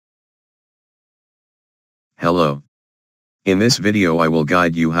Hello. In this video I will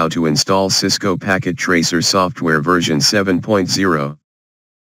guide you how to install Cisco Packet Tracer software version 7.0.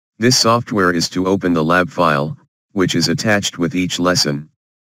 This software is to open the lab file, which is attached with each lesson.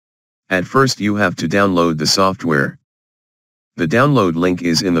 At first you have to download the software. The download link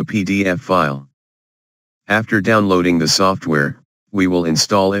is in the PDF file. After downloading the software, we will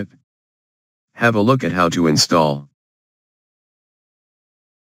install it. Have a look at how to install.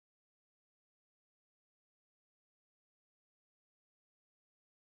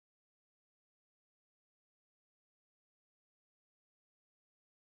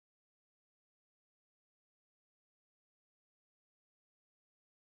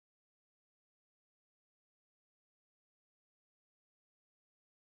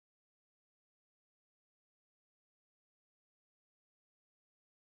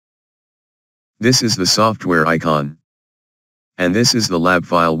 This is the software icon. And this is the lab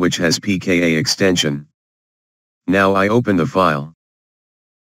file which has PKA extension. Now I open the file.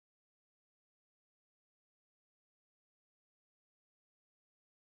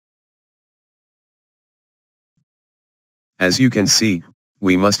 As you can see,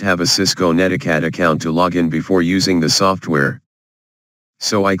 we must have a Cisco Network account to log in before using the software.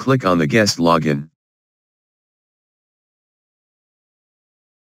 So I click on the guest login.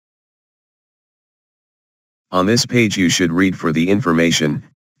 On this page you should read for the information,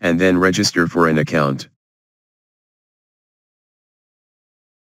 and then register for an account.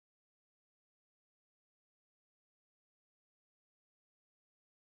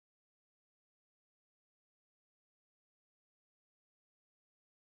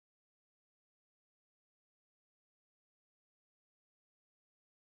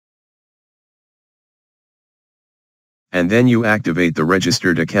 And then you activate the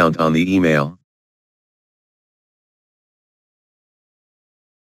registered account on the email.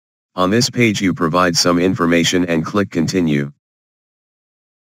 On this page you provide some information and click continue.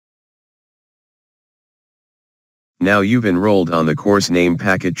 Now you've enrolled on the course name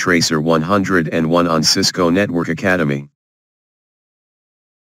Packet Tracer 101 on Cisco Network Academy.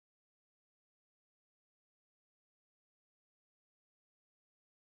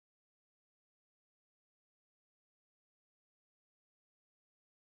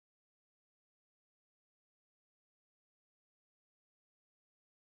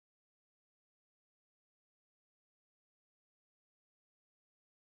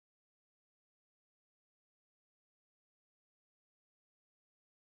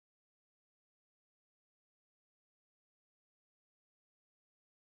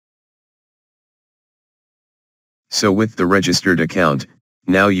 So with the registered account,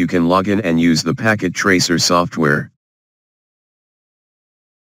 now you can log in and use the Packet Tracer software.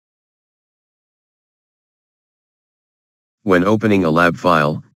 When opening a lab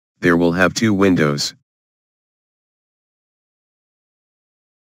file, there will have two windows.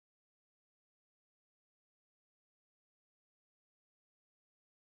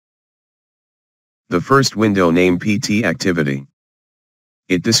 The first window named PT Activity.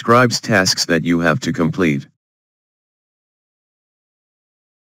 It describes tasks that you have to complete.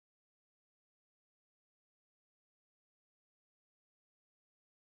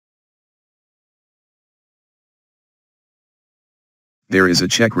 There is a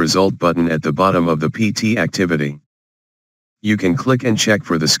check result button at the bottom of the PT activity. You can click and check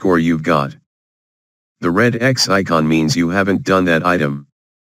for the score you've got. The red X icon means you haven't done that item.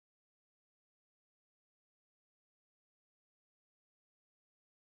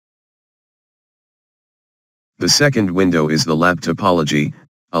 The second window is the lab topology,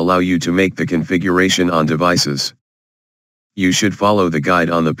 allow you to make the configuration on devices. You should follow the guide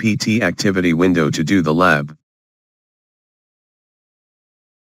on the PT activity window to do the lab.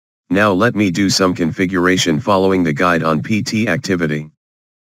 Now let me do some configuration following the guide on PT activity.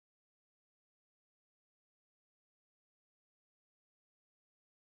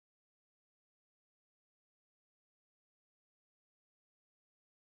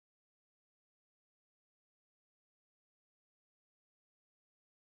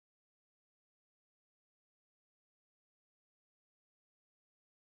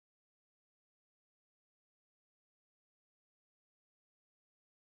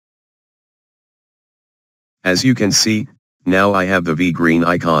 As you can see, now I have the V green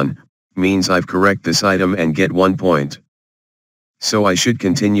icon, means I've correct this item and get 1 point. So I should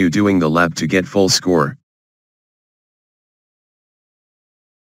continue doing the lab to get full score.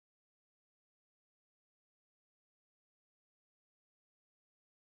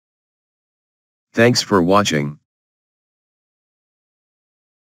 Thanks for watching.